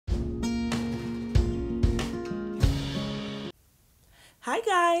Hi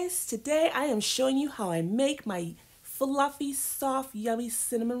guys, today I am showing you how I make my fluffy, soft, yummy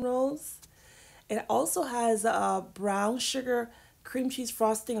cinnamon rolls. It also has a brown sugar cream cheese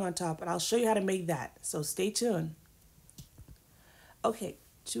frosting on top, and I'll show you how to make that, so stay tuned. Okay,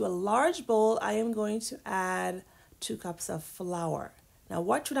 to a large bowl, I am going to add 2 cups of flour. Now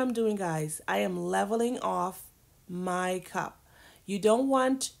watch what I'm doing, guys. I am leveling off my cup. You don't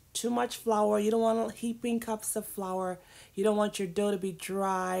want too much flour. You don't want heaping cups of flour. You don't want your dough to be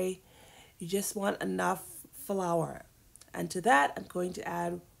dry. You just want enough flour. And to that, I'm going to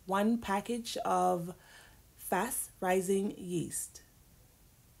add 1 package of fast rising yeast.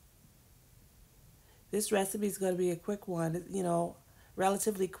 This recipe is going to be a quick one,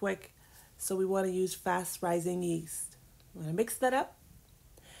 relatively quick. So we want to use fast rising yeast. I'm going to mix that up.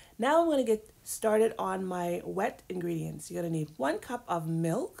 Now I'm going to get started on my wet ingredients. You're going to need 1 cup of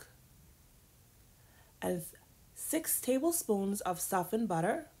milk and 6 tablespoons of softened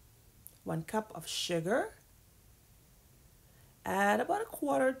butter, 1 cup of sugar, and about a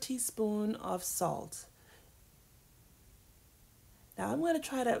 1/4 teaspoon of salt. Now I'm going to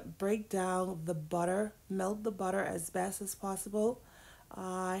try to break down the butter, melt the butter as best as possible.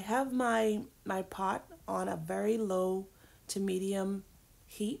 I have my pot on a very low to medium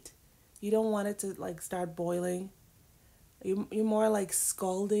heat. You don't want it to start boiling. You're more like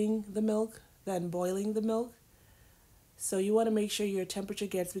scalding the milk than boiling the milk. So you want to make sure your temperature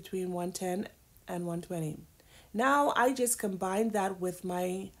gets between 110 and 120. Now I just combined that with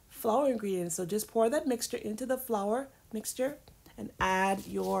my flour ingredients. So just pour that mixture into the flour mixture and add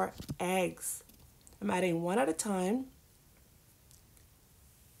your eggs. I'm adding 1 at a time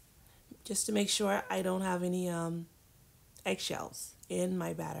just to make sure I don't have any eggshells in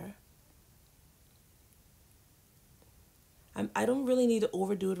my batter. I don't really need to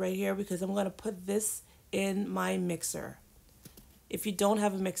overdo it right here because I'm going to put this in my mixer. If you don't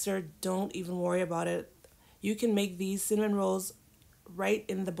have a mixer, don't even worry about it. You can make these cinnamon rolls right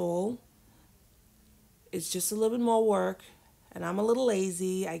in the bowl. It's just a little bit more work, and I'm a little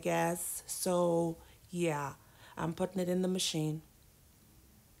lazy, I guess. So yeah, I'm putting it in the machine.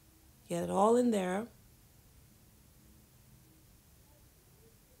 Get it all in there.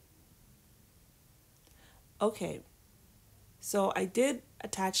 Okay, so I did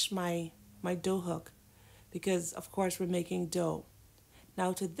attach my dough hook because of course we're making dough.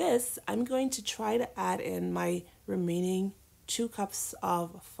 Now to this, I'm going to try to add in my remaining 2 cups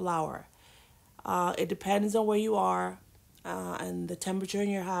of flour. It depends on where you are and the temperature in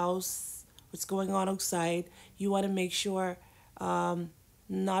your house, what's going on outside. You want to make sure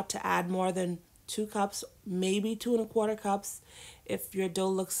not to add more than 2 cups, maybe 2 1/4 cups if your dough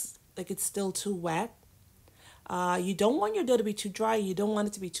looks like it's still too wet. You don't want your dough to be too dry. You don't want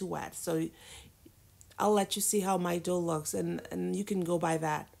it to be too wet. So I'll let you see how my dough looks, and you can go by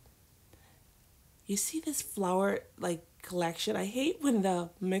that. You see this flour collection? I hate when the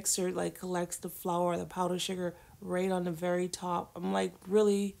mixer collects the flour, the powdered sugar right on the very top. I'm like,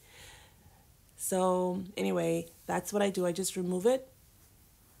 really? So anyway, that's what I do. I just remove it,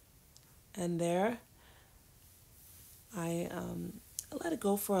 and there I let it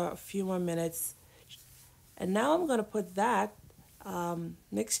go for a few more minutes. And now I'm going to put that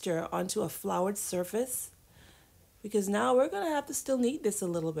mixture onto a floured surface because now we're going to have to still knead this a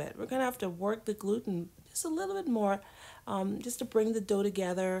little bit. We're going to have to work the gluten just a little bit more just to bring the dough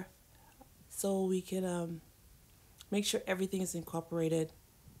together so we can make sure everything is incorporated.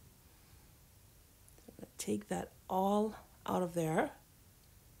 I'm going to take that all out of there.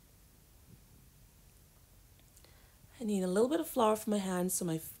 I need a little bit of flour for my hands so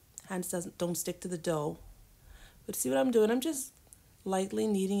my hands don't stick to the dough. But see what I'm doing? I'm just lightly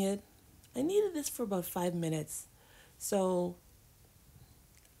kneading it. I kneaded this for about 5 minutes. So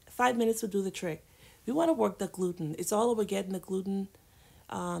 5 minutes will do the trick. We want to work the gluten. It's all about getting the gluten.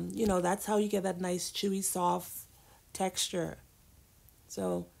 That's how you get that nice chewy soft texture.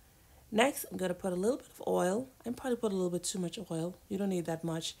 So next I'm going to put a little bit of oil. I probably put a little bit too much oil. You don't need that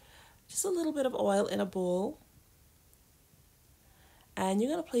much. Just a little bit of oil in a bowl. And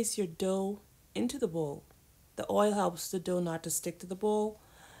you're going to place your dough into the bowl. The oil helps the dough not to stick to the bowl.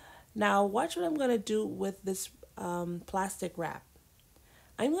 Now watch what I'm going to do with this plastic wrap.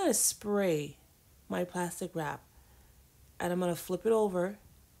 I'm going to spray my plastic wrap and I'm going to flip it over.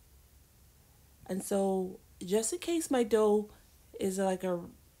 And so just in case my dough is like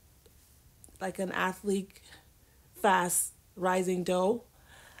an athlete fast rising dough,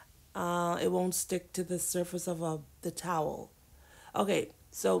 it won't stick to the surface of the towel. Okay,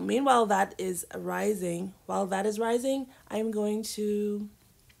 so meanwhile while that is rising, I'm going to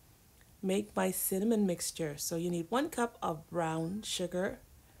make my cinnamon mixture. So you need 1 cup of brown sugar.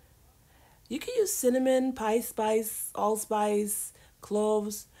 You can use cinnamon, pie spice, allspice,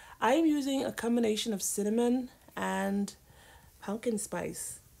 cloves. I am using a combination of cinnamon and pumpkin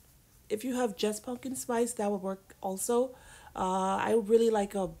spice. If you have just pumpkin spice, that would work also. I really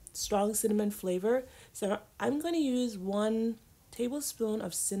like a strong cinnamon flavor, so I'm going to use 1 tablespoon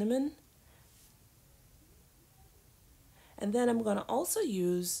of cinnamon, and then I'm going to also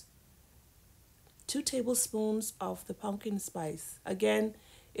use 2 tablespoons of the pumpkin spice. Again,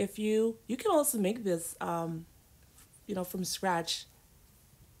 if you can also make this, from scratch.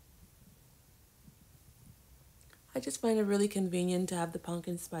 I just find it really convenient to have the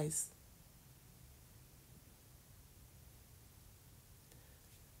pumpkin spice.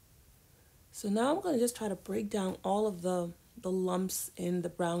 So now I'm going to just try to break down all of the lumps in the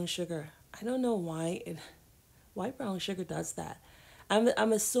brown sugar. I don't know why brown sugar does that.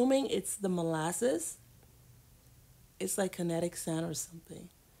 I'm assuming it's the molasses. It's like kinetic sand or something.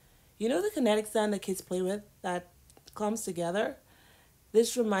 You know the kinetic sand that kids play with that clumps together?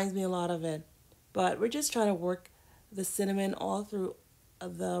 This reminds me a lot of it. But we're just trying to work the cinnamon all through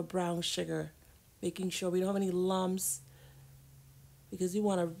the brown sugar, making sure we don't have any lumps, because you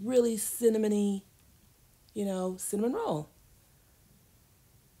want a really cinnamony, cinnamon roll.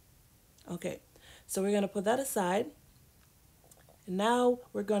 Okay, so we're going to put that aside. And now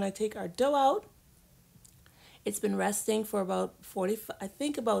we're going to take our dough out. It's been resting for about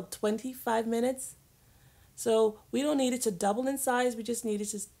about 25 minutes. So we don't need it to double in size. We just need it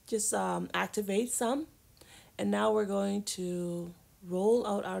to just activate some. And now we're going to roll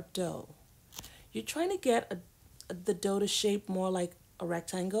out our dough. You're trying to get the dough to shape more like a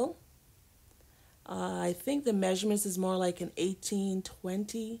rectangle. I think the measurements is more like an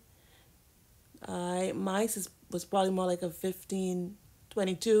 18-20. Mine was probably more like a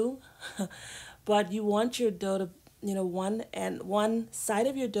 15-22. But you want your dough to, one side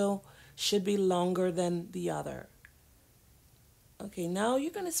of your dough should be longer than the other. Okay, now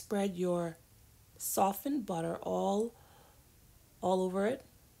you're going to spread your softened butter all over it,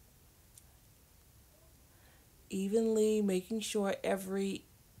 evenly, making sure every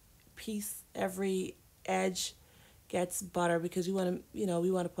piece, every edge gets butter, because we want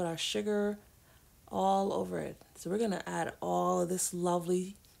to put our sugar all over it. So we're going to add all of this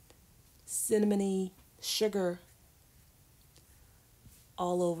lovely cinnamony sugar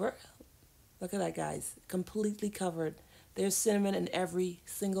all over. Look at that, guys, completely covered. There's cinnamon in every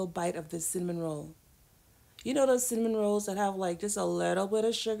single bite of this cinnamon roll. You know those cinnamon rolls that have like just a little bit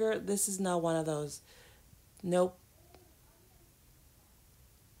of sugar? This is not one of those. Nope.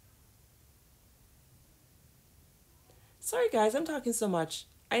 Sorry guys, I'm talking so much.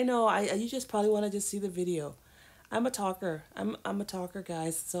 I know, you just probably want to just see the video. I'm a talker. I'm a talker,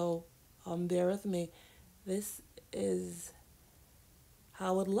 guys, so bear with me. This is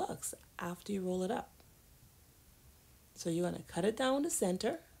how it looks after you roll it up. So you're going to cut it down the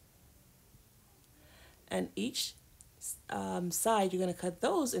center, and each side you're going to cut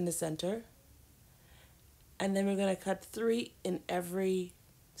those in the center, and then we're going to cut 3 in every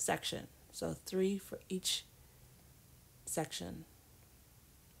section. So 3 for each section.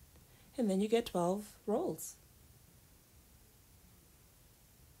 And then you get 12 rolls.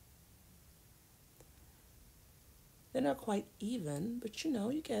 They're not quite even, but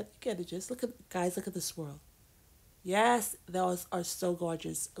you get it. Just look at, guys, look at the swirl. Yes, those are so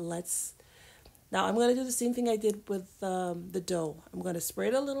gorgeous. Now I'm going to do the same thing I did with the dough. I'm going to spray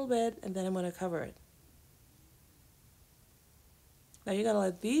it a little bit, and then I'm going to cover it. Now you're going to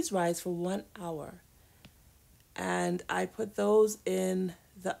let these rise for 1 hour. And I put those in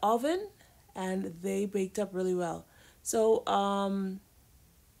the oven, and they baked up really well. So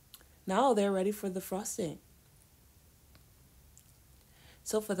now they're ready for the frosting.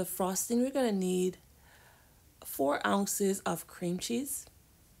 So for the frosting, we're going to need 4 ounces of cream cheese,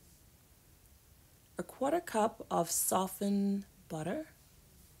 1/4 cup of softened butter.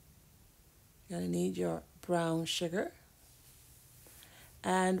 You're going to need your brown sugar,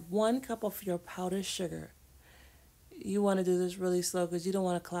 and 1 cup of your powdered sugar. You want to do this really slow because you don't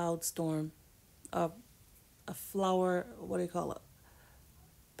want a cloud storm, a flour, what do you call it?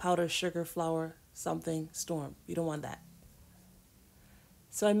 Powdered sugar flour something storm. You don't want that.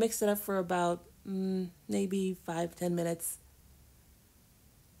 So I mixed it up for about maybe 5-10 minutes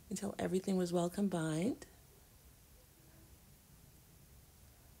until everything was well combined.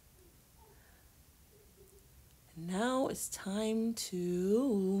 And now it's time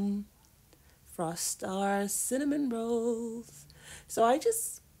to frost our cinnamon rolls. So I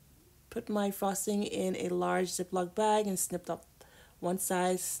just put my frosting in a large Ziploc bag and snipped up one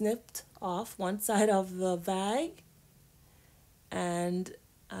side snipped off, one side of the bag, and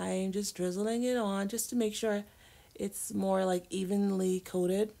I'm just drizzling it on just to make sure it's more like evenly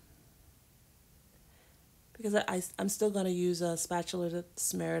coated, because I'm still going to use a spatula to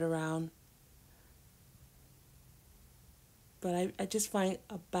smear it around. But I just find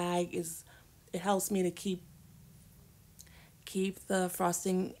a bag it helps me to keep the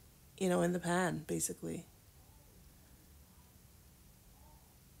frosting, in the pan, basically.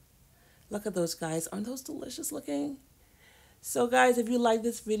 Look at those, guys. Aren't those delicious looking? So guys, if you like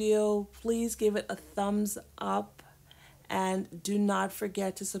this video, please give it a thumbs up and do not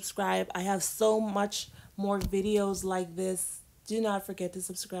forget to subscribe. I have so much more videos like this. Do not forget to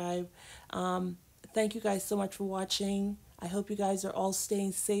subscribe. Thank you guys so much for watching. I hope you guys are all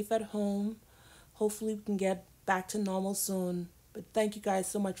staying safe at home. Hopefully we can get back to normal soon. But thank you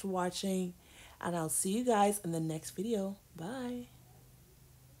guys so much for watching, and I'll see you guys in the next video. Bye.